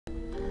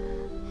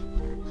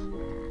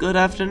Good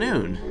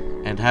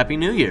afternoon, and Happy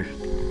New Year.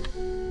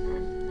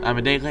 I'm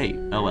a day late,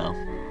 oh well.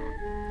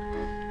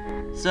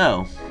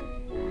 So,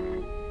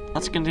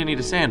 let's continue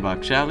to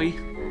sandbox, shall we?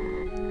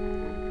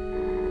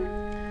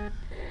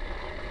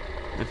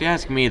 If you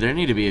ask me, there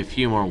need to be a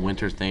few more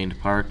winter-themed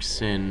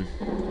parks in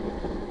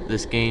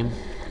this game,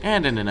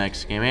 and in the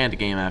next game, and a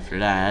game after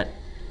that.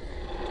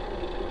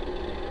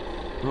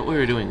 What were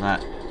we doing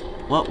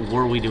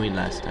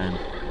last time?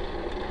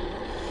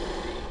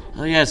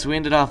 Oh yes, we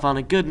ended off on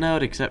a good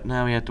note, except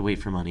now we have to wait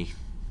for money.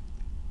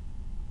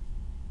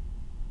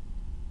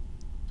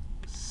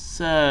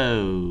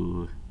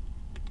 So,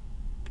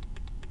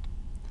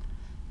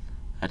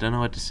 I don't know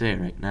what to say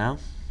right now.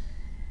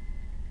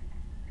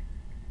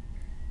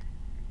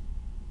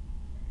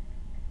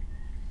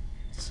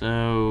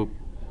 So,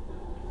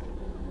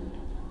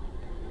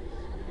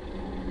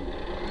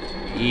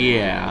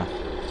 yeah.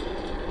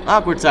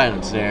 Awkward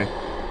silence there.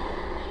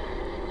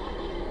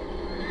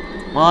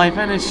 Well, I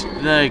finished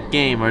the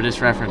game where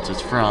this reference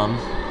is from,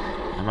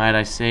 and might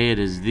I say it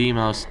is the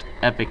most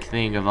epic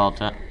thing of all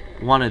time.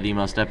 One of the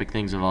most epic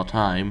things of all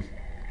time.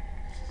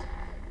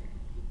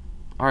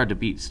 Hard to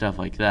beat stuff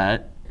like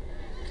that.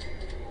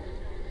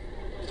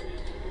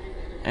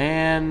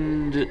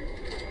 And,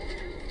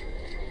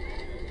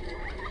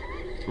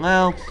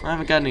 well, I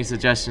haven't got any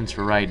suggestions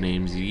for ride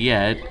names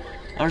yet.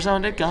 Or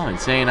someone did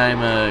comment saying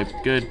I'm a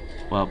good,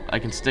 well, I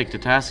can stick to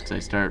tasks I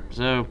start,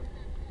 so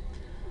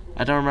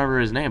I don't remember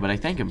his name, but I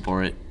thank him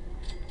for it.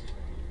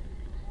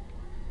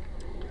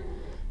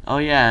 Oh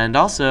yeah, and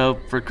also,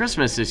 for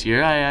Christmas this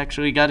year, I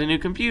actually got a new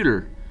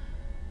computer.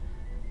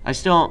 I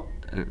still,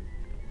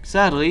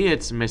 sadly,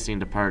 it's missing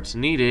the parts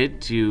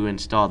needed to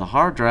install the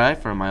hard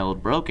drive from my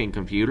old broken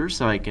computer,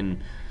 so I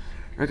can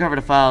recover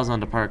the files on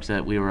the parts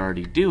that we were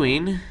already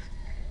doing.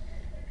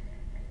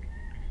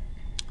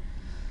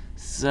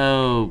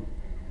 So,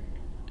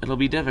 it'll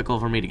be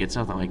difficult for me to get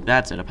something like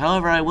that set up.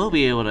 However, I will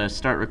be able to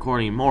start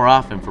recording more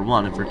often, for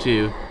one, and for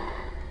two,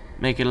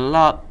 make it a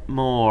lot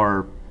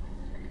more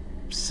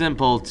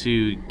simple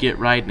to get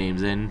ride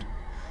names in,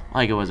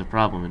 like it was a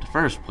problem in the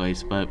first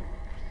place, but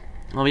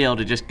I'll be able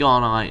to just go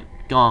online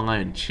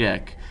and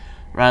check,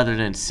 rather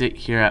than sit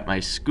here at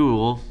my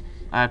school,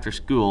 after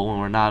school, when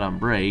we're not on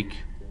break.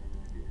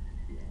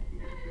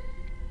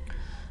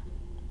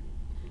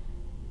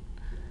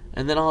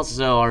 And then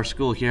also, our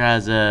school here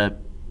has a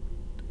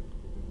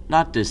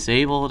not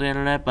disabled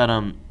internet, but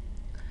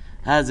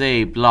has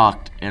a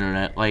blocked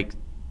internet. Like,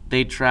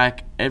 they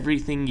track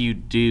everything you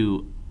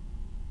do,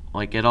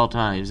 like, at all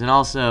times, and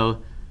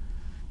also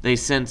they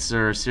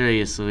censor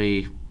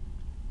seriously.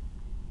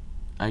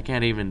 I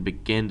can't even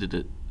begin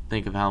to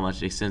think of how much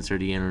they censor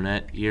the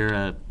internet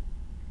here.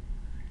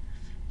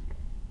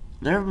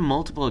 There have been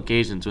multiple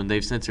occasions when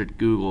they've censored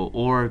Google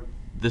or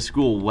the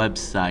school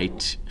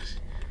website,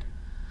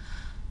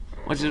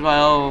 which is why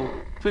I'll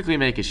quickly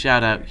make a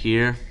shout out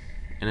here.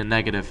 In a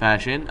negative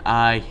fashion,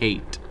 I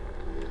hate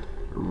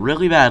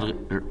really badly.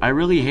 I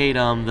really hate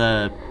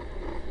the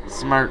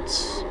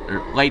smarts or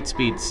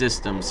Lightspeed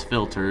systems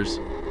filters.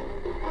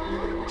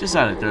 Just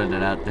thought I'd throw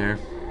that out there.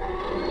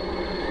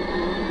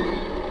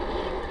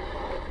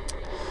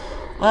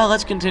 Well,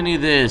 let's continue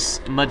this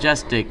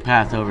majestic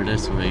path over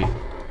this way.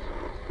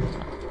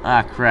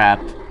 Ah,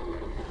 crap.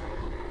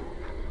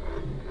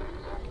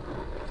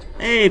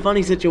 Hey,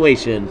 funny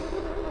situation.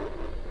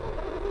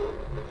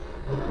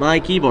 My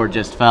keyboard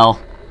just fell.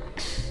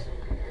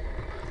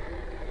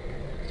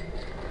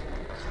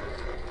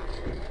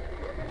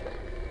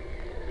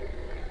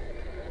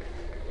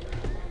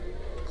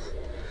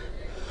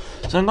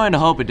 So I'm going to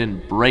hope it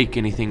didn't break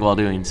anything while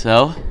doing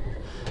so,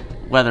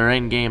 whether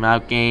in-game,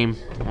 out-game,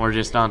 or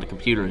just on the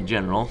computer in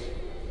general.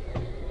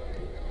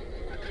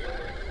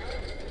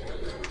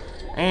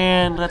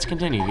 And let's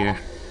continue here.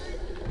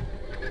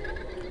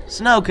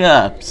 Snow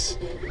cups!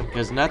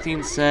 Because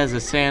nothing says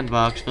a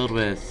sandbox filled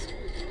with,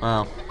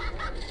 well,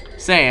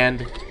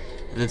 sand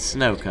than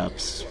snow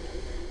cups.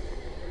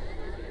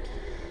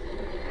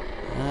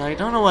 I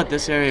don't know what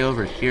this area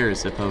over here is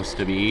supposed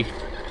to be.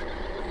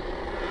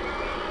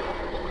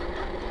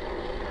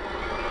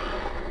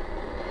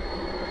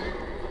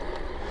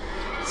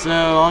 So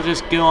I'll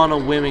just go on a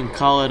whim and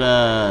call it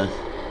a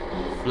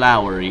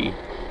flowery.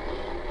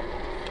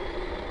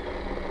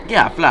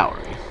 Yeah,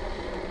 flowery.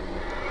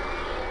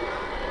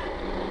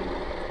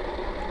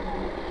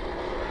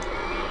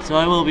 So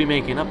I will be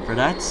making up for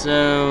that,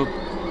 so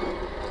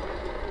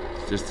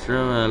just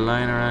throw a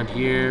line around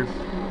here.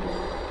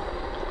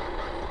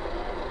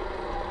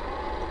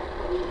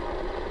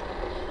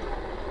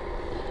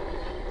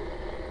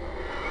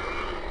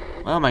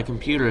 Well, my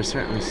computer has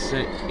certainly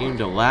seemed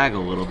to lag a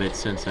little bit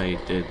since I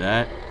did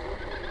that.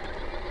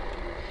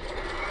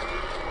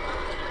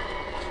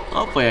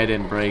 Hopefully I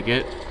didn't break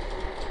it.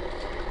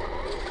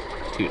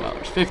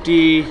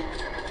 $2.50.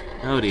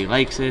 Nobody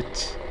likes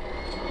it.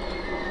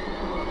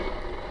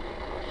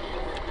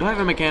 Do I have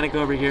a mechanic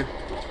over here?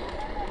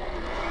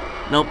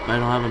 Nope, I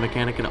don't have a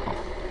mechanic at all.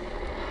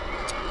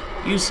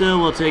 You, sir,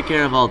 will take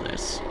care of all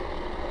this.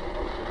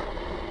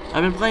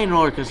 I've been playing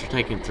Roller Coaster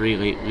Tycoon 3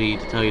 lately,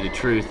 to tell you the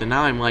truth, and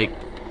now I'm like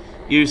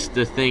used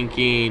to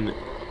thinking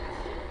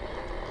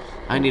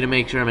I need to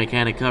make sure a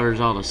mechanic covers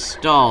all the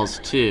stalls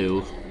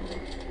too,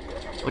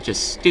 which is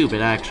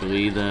stupid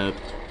actually. They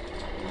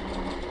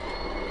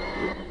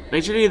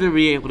should either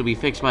be able to be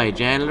fixed by a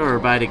janitor or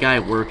by the guy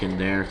working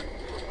there.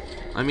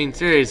 I mean,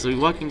 seriously,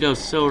 what can go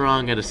so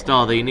wrong at a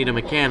stall that you need a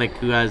mechanic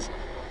who has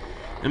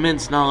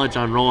immense knowledge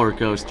on roller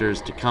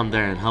coasters to come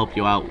there and help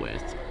you out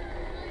with?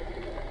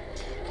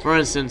 For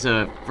instance,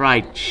 a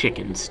fried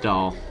chicken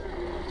stall.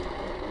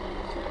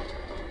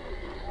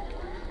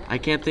 I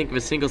can't think of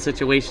a single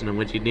situation in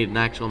which you'd need an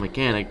actual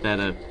mechanic that,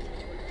 or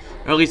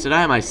at least that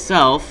I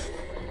myself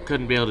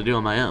couldn't be able to do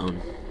on my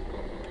own.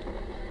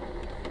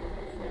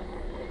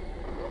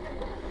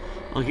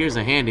 Well, here's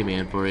a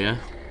handyman for you.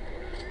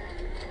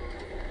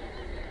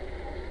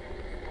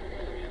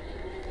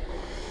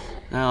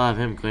 I'll have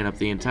him clean up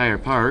the entire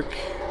park.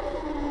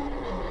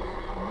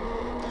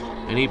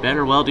 And he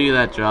better well do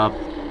that job.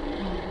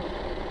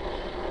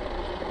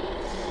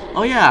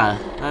 Oh yeah,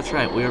 that's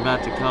right, we were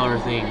about to color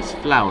things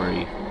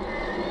flowery.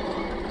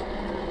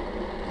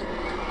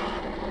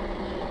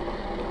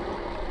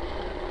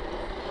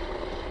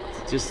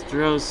 Just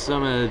throw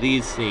some of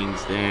these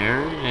things there,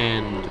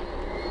 and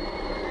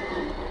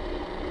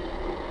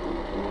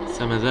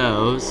some of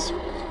those.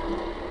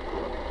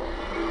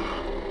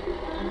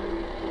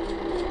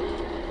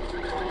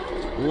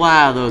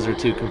 Wow, those are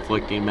two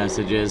conflicting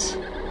messages.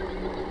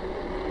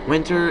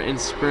 Winter and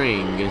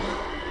spring.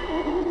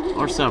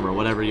 Or summer,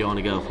 whatever you want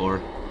to go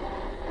for.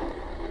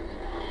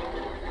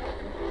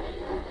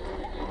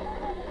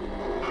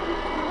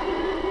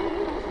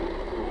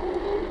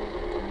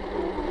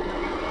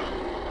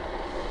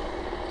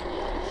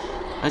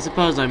 I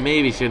suppose I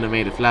maybe shouldn't have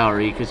made it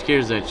flowery, because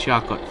here's a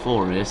chocolate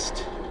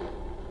forest.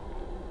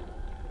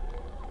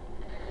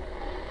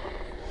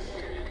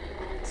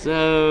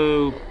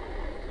 So,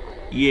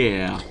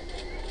 yeah.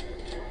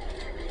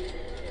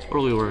 What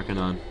are we working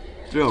on?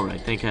 Thrill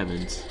ride, thank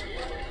heavens.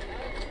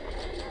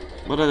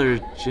 What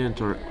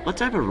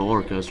type of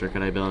roller coaster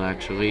could I build,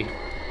 actually?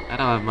 I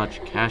don't have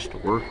much cash to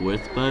work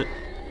with, but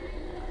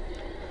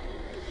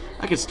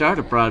I could start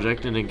a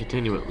project and then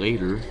continue it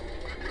later.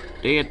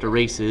 Day at the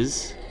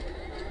races.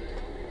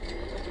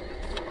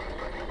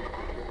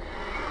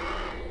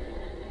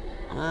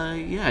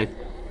 Yeah, I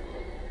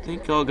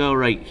think I'll go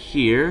right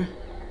here.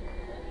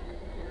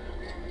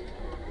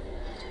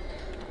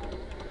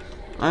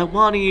 I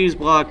want to use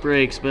block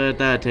brakes, but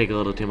that'd take a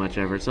little too much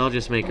effort, so I'll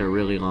just make a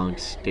really long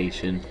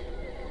station.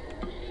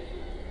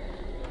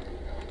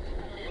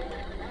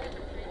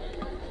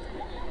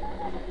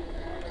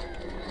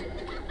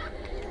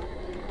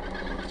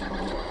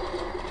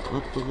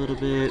 Up a little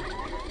bit.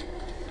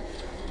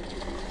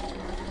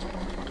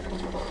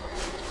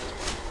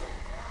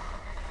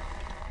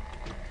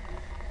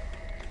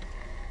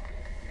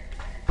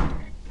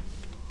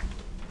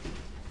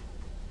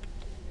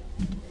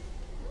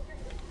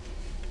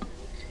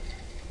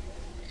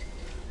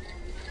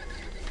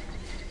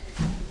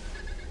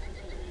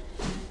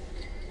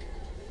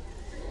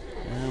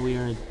 We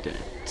are in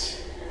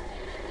debt.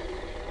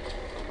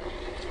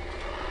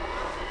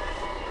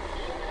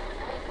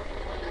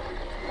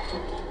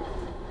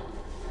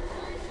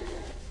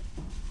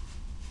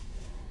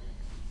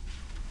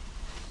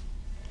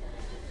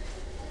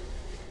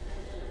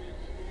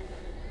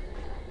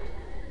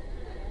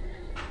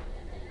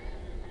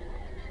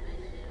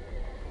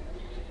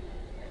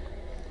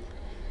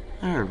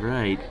 All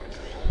right.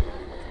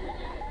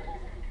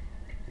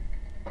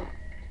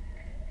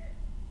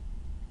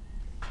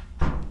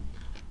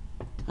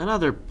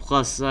 Another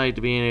plus side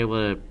to being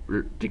able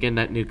to get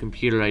that new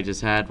computer I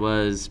just had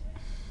was,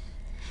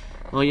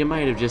 well, you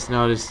might have just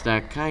noticed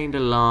that kind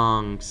of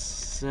long,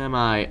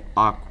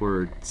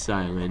 semi-awkward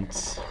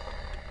silence.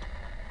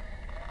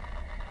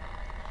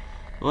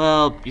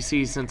 Well, you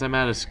see, since I'm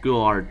out of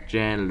school, our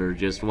janitor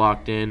just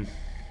walked in.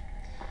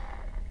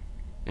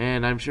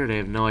 And I'm sure they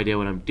have no idea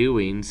what I'm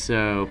doing,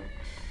 so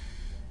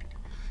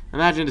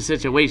imagine the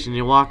situation.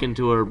 You walk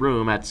into a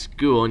room at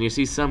school and you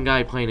see some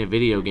guy playing a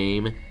video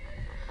game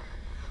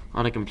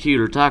on a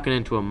computer, talking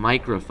into a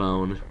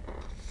microphone.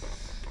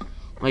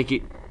 Like,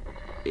 it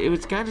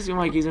would kind of seem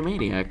like he's a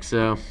maniac,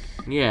 so,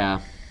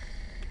 yeah.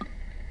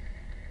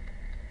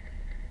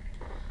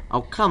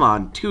 Oh, come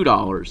on,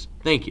 $2.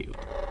 Thank you.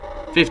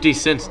 50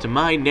 cents to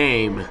my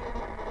name.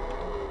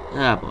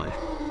 Ah, boy.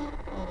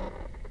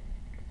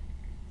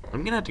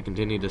 I'm gonna have to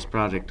continue this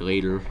project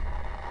later.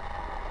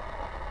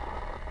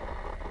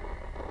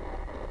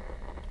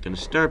 Gonna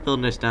start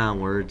building this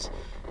downwards.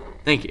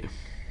 Thank you.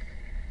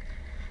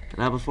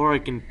 Now, before I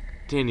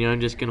continue,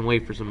 I'm just gonna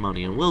wait for some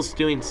money. And whilst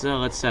doing so,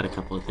 let's set a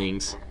couple of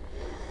things.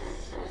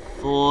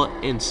 For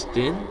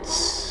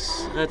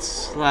instance, let's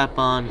slap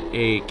on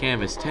a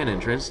canvas 10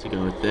 entrance to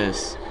go with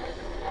this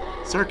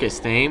circus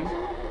theme.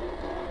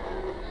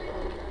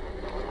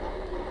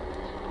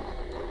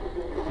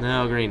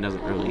 No, green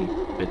doesn't really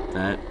fit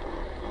that.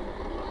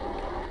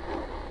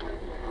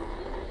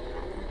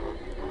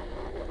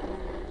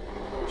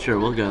 Sure,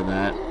 we'll go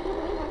that.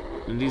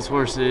 And these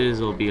horses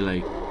will be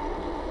like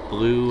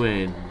blue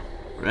and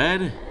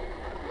red?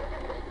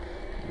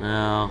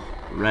 No,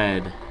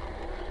 red.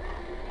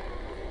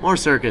 More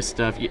circus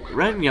stuff.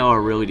 Red and yellow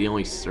are really the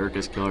only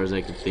circus colors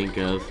I can think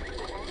of.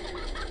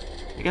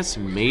 I guess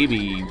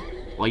maybe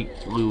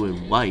white, blue,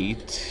 and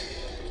white.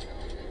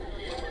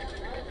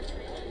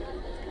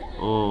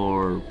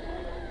 Or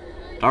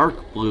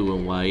dark blue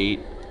and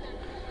white.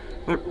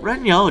 But red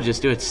and yellow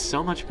just do it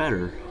so much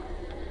better.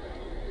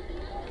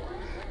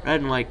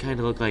 Red and white kind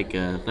of look like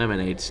a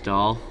lemonade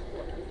stall.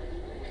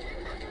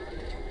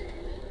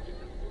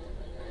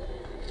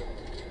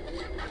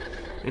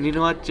 And you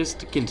know what? Just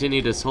to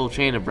continue this whole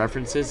chain of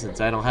references,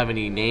 since I don't have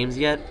any names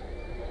yet,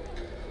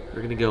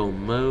 we're gonna go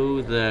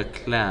Mo the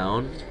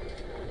Clown.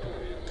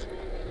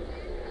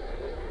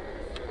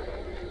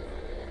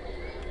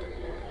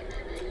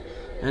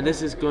 And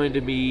this is going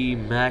to be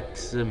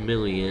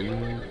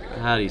Maximilian.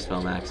 How do you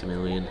spell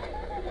Maximilian?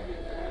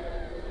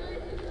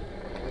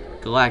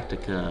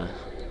 Galactica.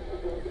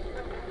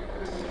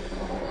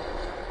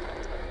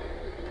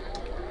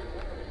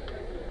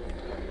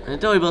 And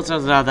until we build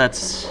something out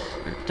that's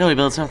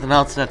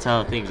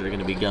how things are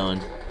gonna be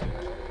going.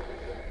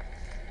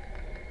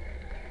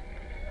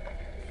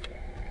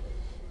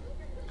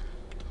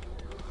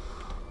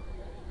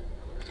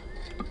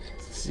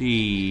 Let's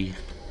see.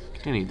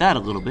 Continue that a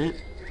little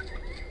bit.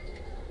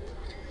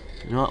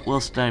 You know what,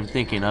 whilst I'm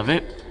thinking of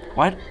it,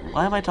 why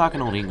am I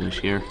talking Old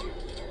English here?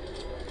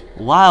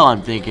 While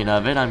I'm thinking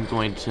of it, I'm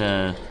going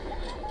to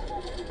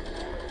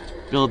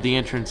build the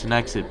entrance and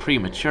exit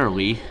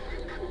prematurely.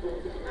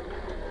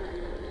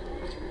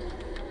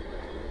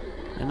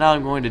 And now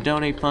I'm going to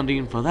donate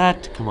funding for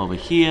that to come over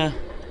here.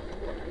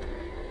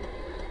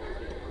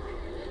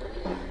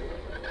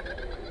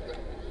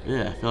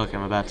 Yeah, I feel like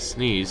I'm about to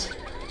sneeze.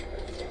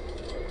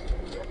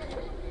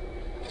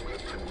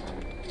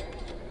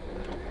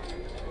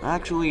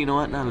 Actually, you know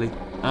what? Not really.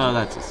 Oh,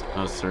 that's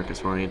a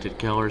circus-oriented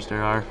killers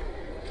there are.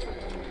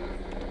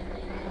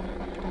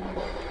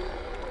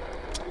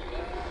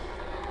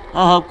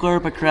 I'll help clear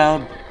up a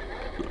crowd.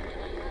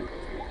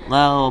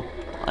 Well,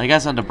 I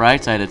guess on the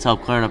bright side, it's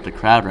helped clear up the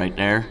crowd right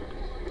there.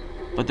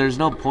 But there's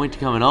no point to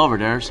coming over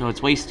there, so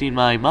it's wasting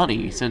my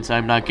money, since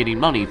I'm not getting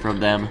money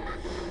from them.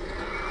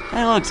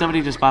 Hey, look,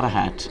 somebody just bought a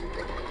hat.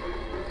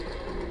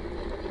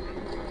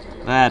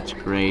 That's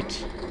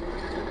great.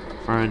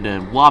 For a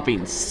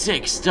whopping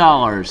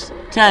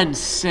 $6, 10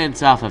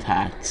 cents off of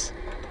hats.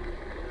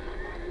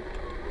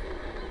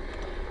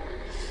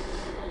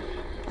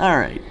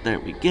 Alright, there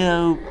we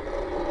go.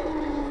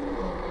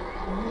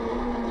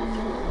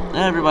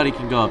 Everybody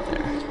can go up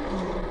there.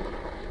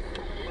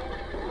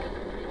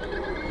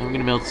 I'm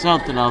gonna build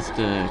something else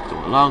to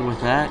go along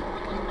with that.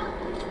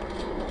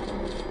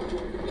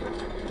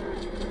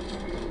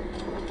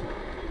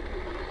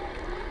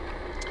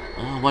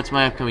 What's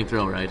my upcoming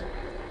thrill ride?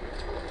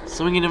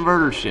 Swinging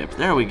inverter ship.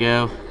 There we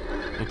go.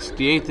 It's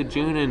the 8th of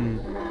June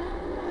and...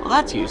 well,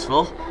 that's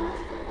useful.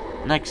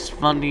 Next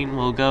funding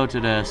will go to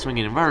the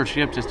swinging inverter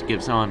ship just to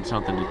give someone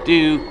something to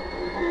do.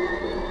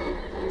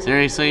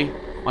 Seriously?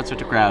 What's with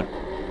the crowd?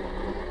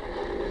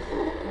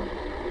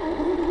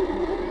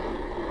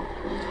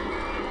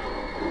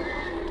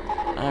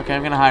 Okay,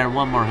 I'm gonna hire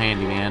one more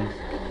handyman.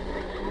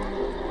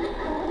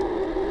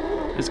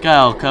 This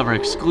guy will cover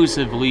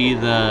exclusively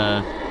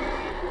the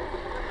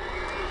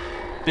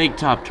big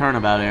top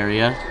turnabout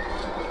area.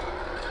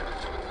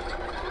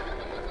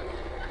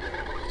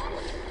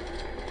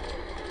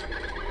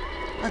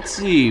 Let's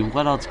see,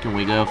 what else can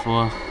we go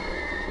for?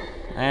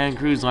 And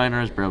cruise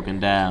liner is broken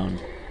down.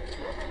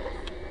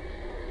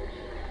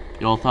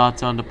 Your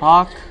thoughts on the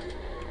park?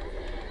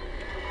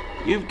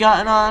 You've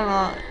gotten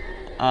on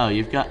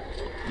you've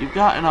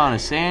gotten on a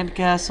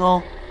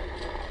sandcastle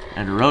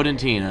and a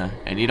rodentina,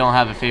 and you don't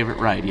have a favorite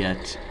ride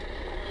yet.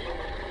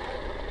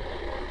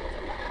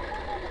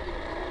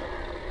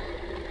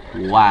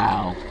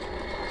 Wow.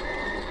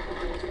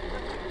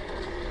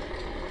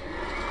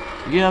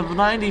 You have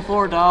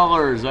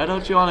 $94. Why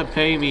don't you want to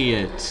pay me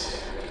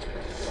it?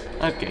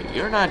 Okay,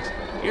 you're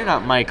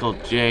not Michael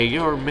J.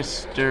 You're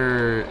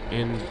Mr.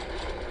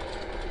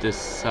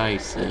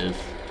 Indecisive.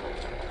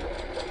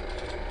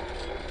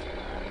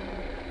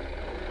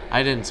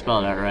 I didn't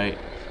spell that right.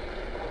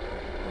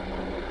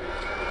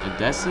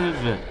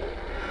 Indecisive?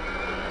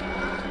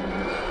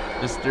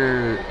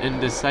 Mr.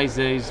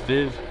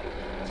 Indecisive?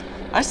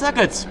 I suck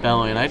at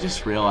spelling, I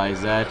just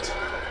realized that.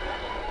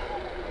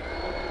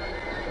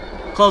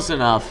 Close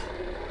enough.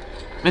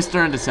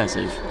 Mr.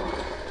 Indecisive.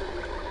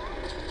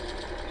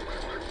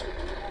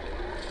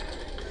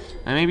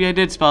 And maybe I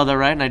did spell that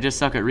right and I just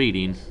suck at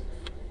reading.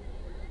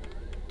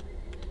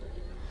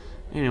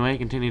 Anyway,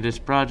 continue this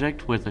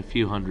project with a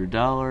few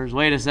 $100s.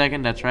 Wait a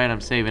second, that's right, I'm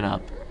saving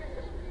up.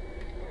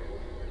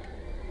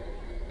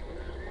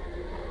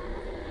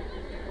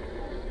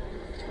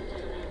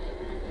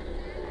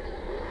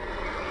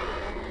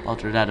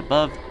 Alter that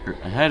above, or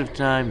ahead of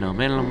time, no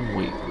minimum,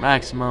 wait for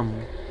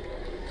maximum.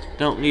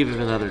 Don't leave if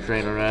another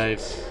train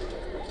arrives.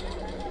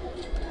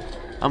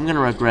 I'm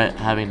gonna regret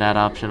having that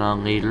option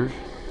on later.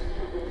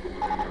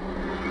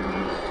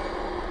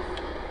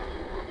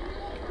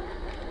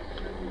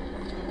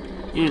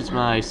 Here's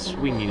my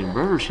swinging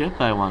inverter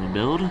ship I want to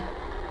build.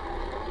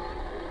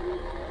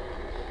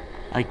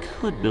 I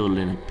could build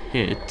in a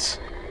pit,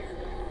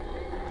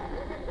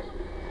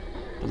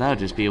 but that would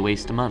just be a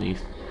waste of money.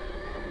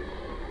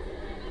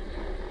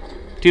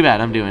 Too bad,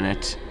 I'm doing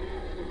it.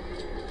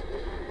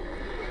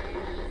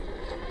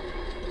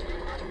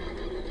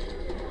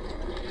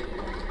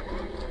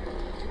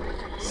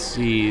 Let's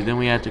see, then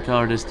we have to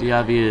color this the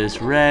obvious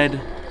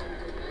red,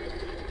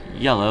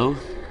 yellow.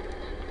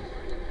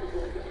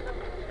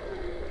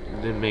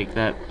 And then make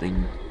that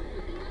thing.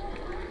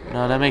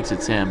 No, that makes it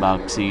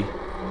sandboxy.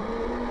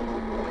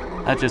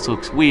 That just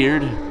looks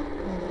weird.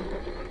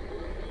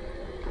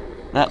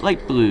 That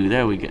light blue,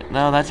 there we go.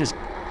 No, that just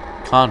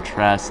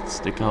contrasts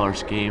the color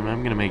scheme.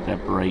 I'm gonna make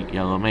that bright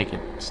yellow, make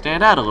it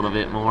stand out a little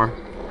bit more.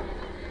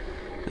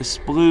 This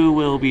blue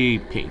will be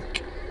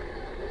pink.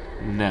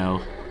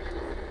 No.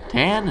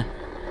 Tan?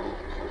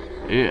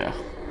 Yeah.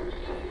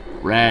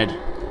 Red.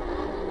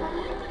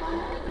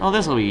 Oh,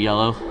 this will be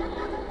yellow.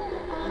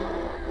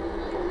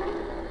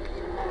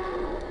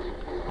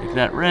 Make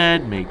that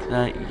red, make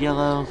that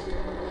yellow.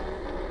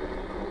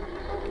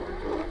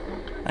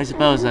 I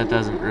suppose that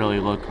doesn't really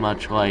look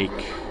much like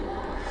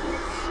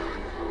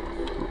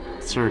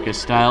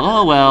circus style.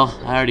 Oh well,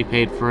 I already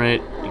paid for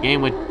it. The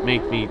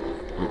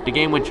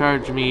game would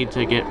charge me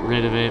to get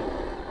rid of it.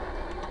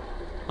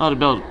 Oh,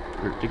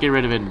 to get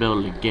rid of it and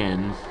build it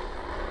again.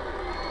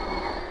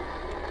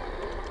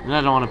 And I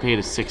don't want to pay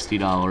the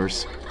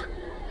 $60.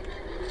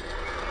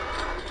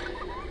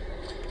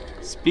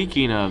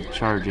 Speaking of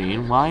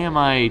charging, why am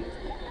I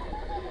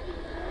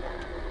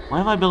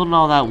building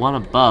all that one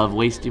above,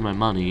 wasting my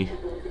money?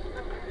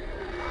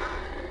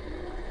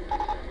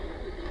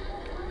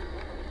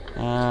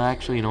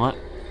 Actually, you know what?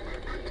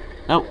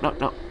 No,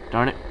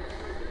 darn it.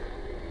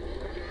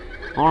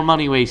 More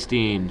money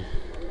wasting.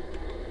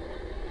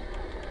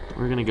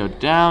 We're gonna go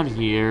down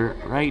here,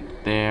 right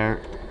there,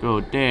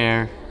 go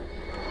there,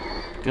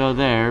 go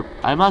there.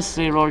 I must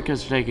say Roller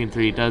Coaster Tycoon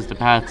 3 does the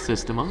path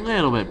system a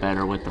little bit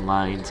better with the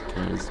lines,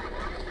 because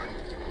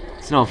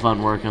it's no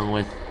fun working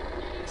with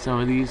some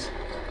of these.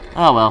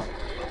 Oh well.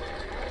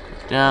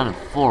 Down and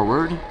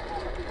forward.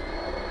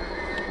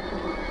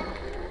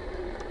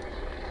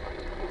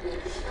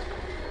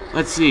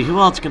 Let's see, who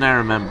else can I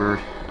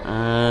remember?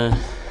 Oh,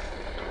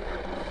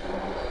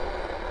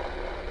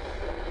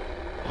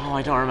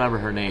 I don't remember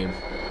her name.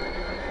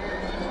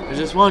 There's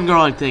this one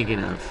girl I'm thinking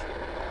of.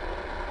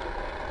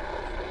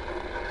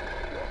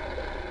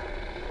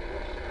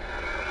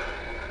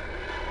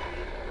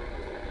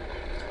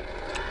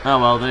 Oh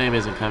well, the name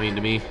isn't coming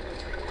to me.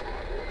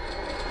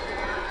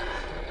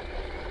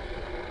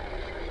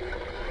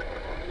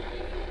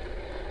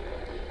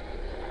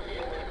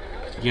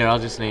 Here, I'll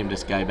just name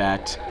this guy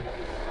Bat.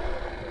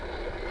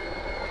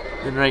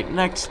 Then right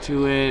next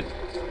to it...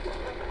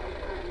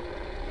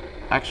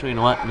 Actually, you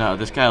know what? No,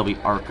 this guy will be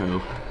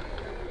Arco.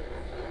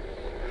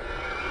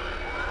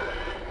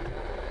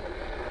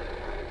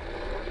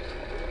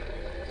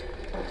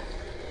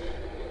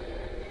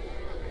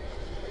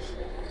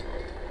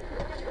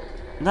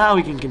 Now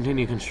we can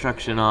continue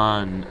construction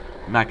on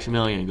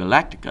Maximilian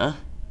Galactica.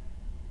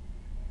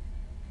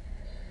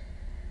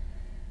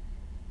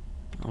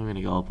 I'm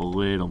gonna go up a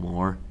little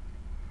more.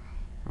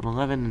 From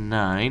 11 to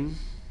 9.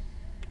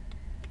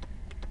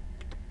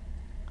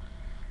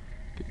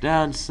 Go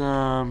down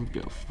some,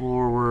 go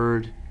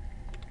forward,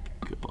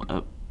 go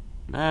up.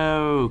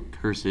 No,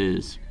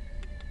 curses.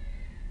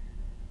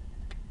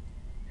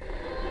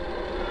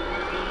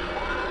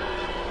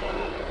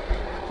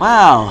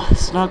 Wow,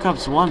 Snow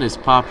Cups 1 is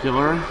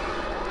popular.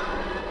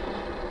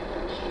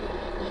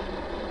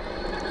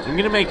 I'm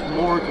gonna make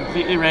more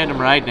completely random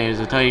ride names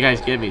until you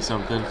guys give me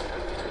something.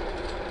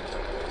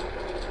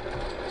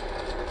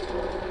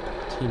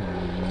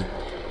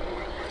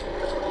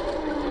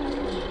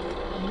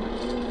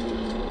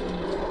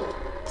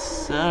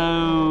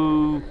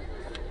 So...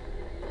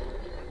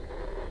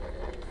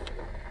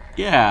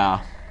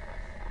 yeah.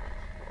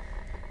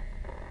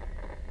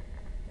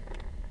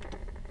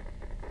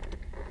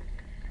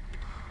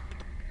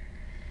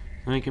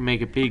 We can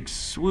make a big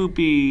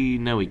swoopy...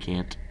 no, we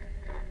can't.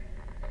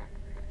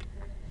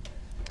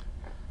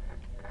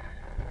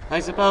 I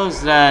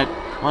suppose that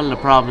one of the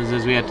problems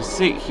is we have to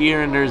sit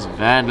here and there's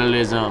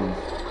vandalism.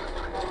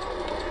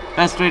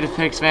 Best way to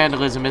fix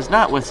vandalism is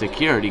not with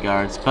security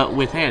guards, but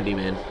with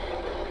handymen.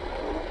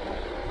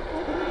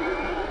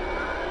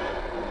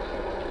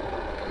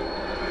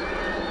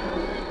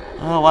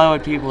 Oh, why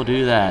would people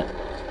do that?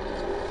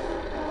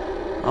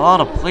 A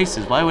lot of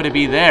places, why would it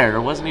be there?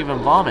 There wasn't even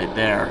vomit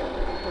there.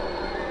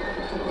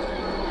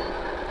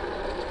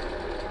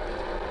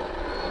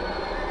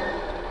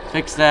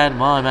 Fix that, and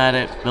while I'm at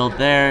it, build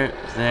there,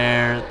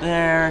 there,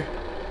 there.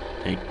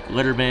 Take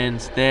litter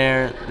bins,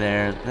 there,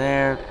 there,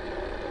 there,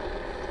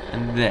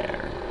 and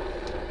there.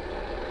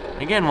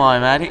 Again, while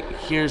I'm at it,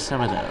 here's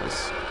some of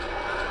those.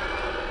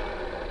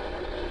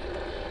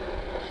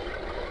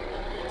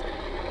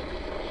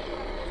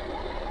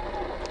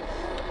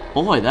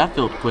 Boy, that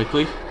filled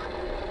quickly.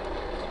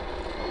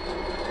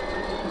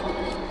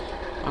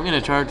 I'm gonna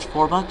charge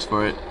 $4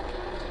 for it.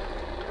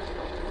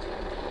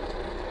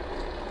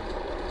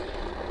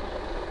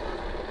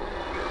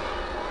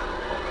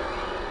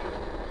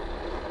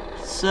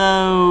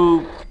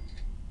 So,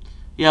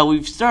 yeah,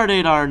 we've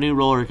started our new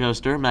roller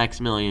coaster,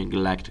 Maximilian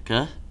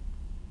Galactica.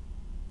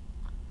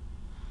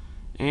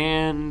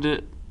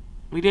 And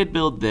we did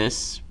build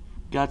this.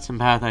 Got some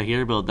path out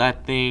here, built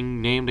that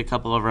thing, named a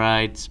couple of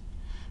rides,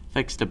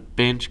 fixed a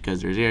bench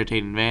because there's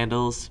irritating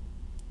vandals,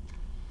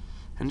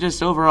 and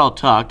just overall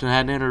talked and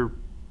had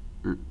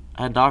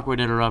an awkward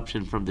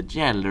interruption from the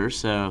janitor,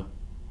 so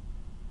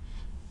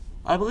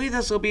I believe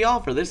this will be all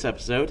for this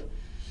episode.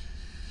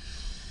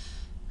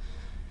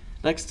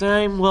 Next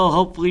time, we'll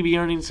hopefully be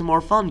earning some more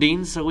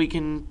funding so we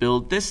can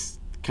build this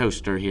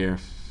coaster here.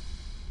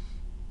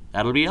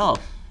 That'll be all.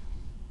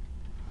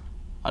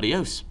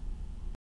 Adios.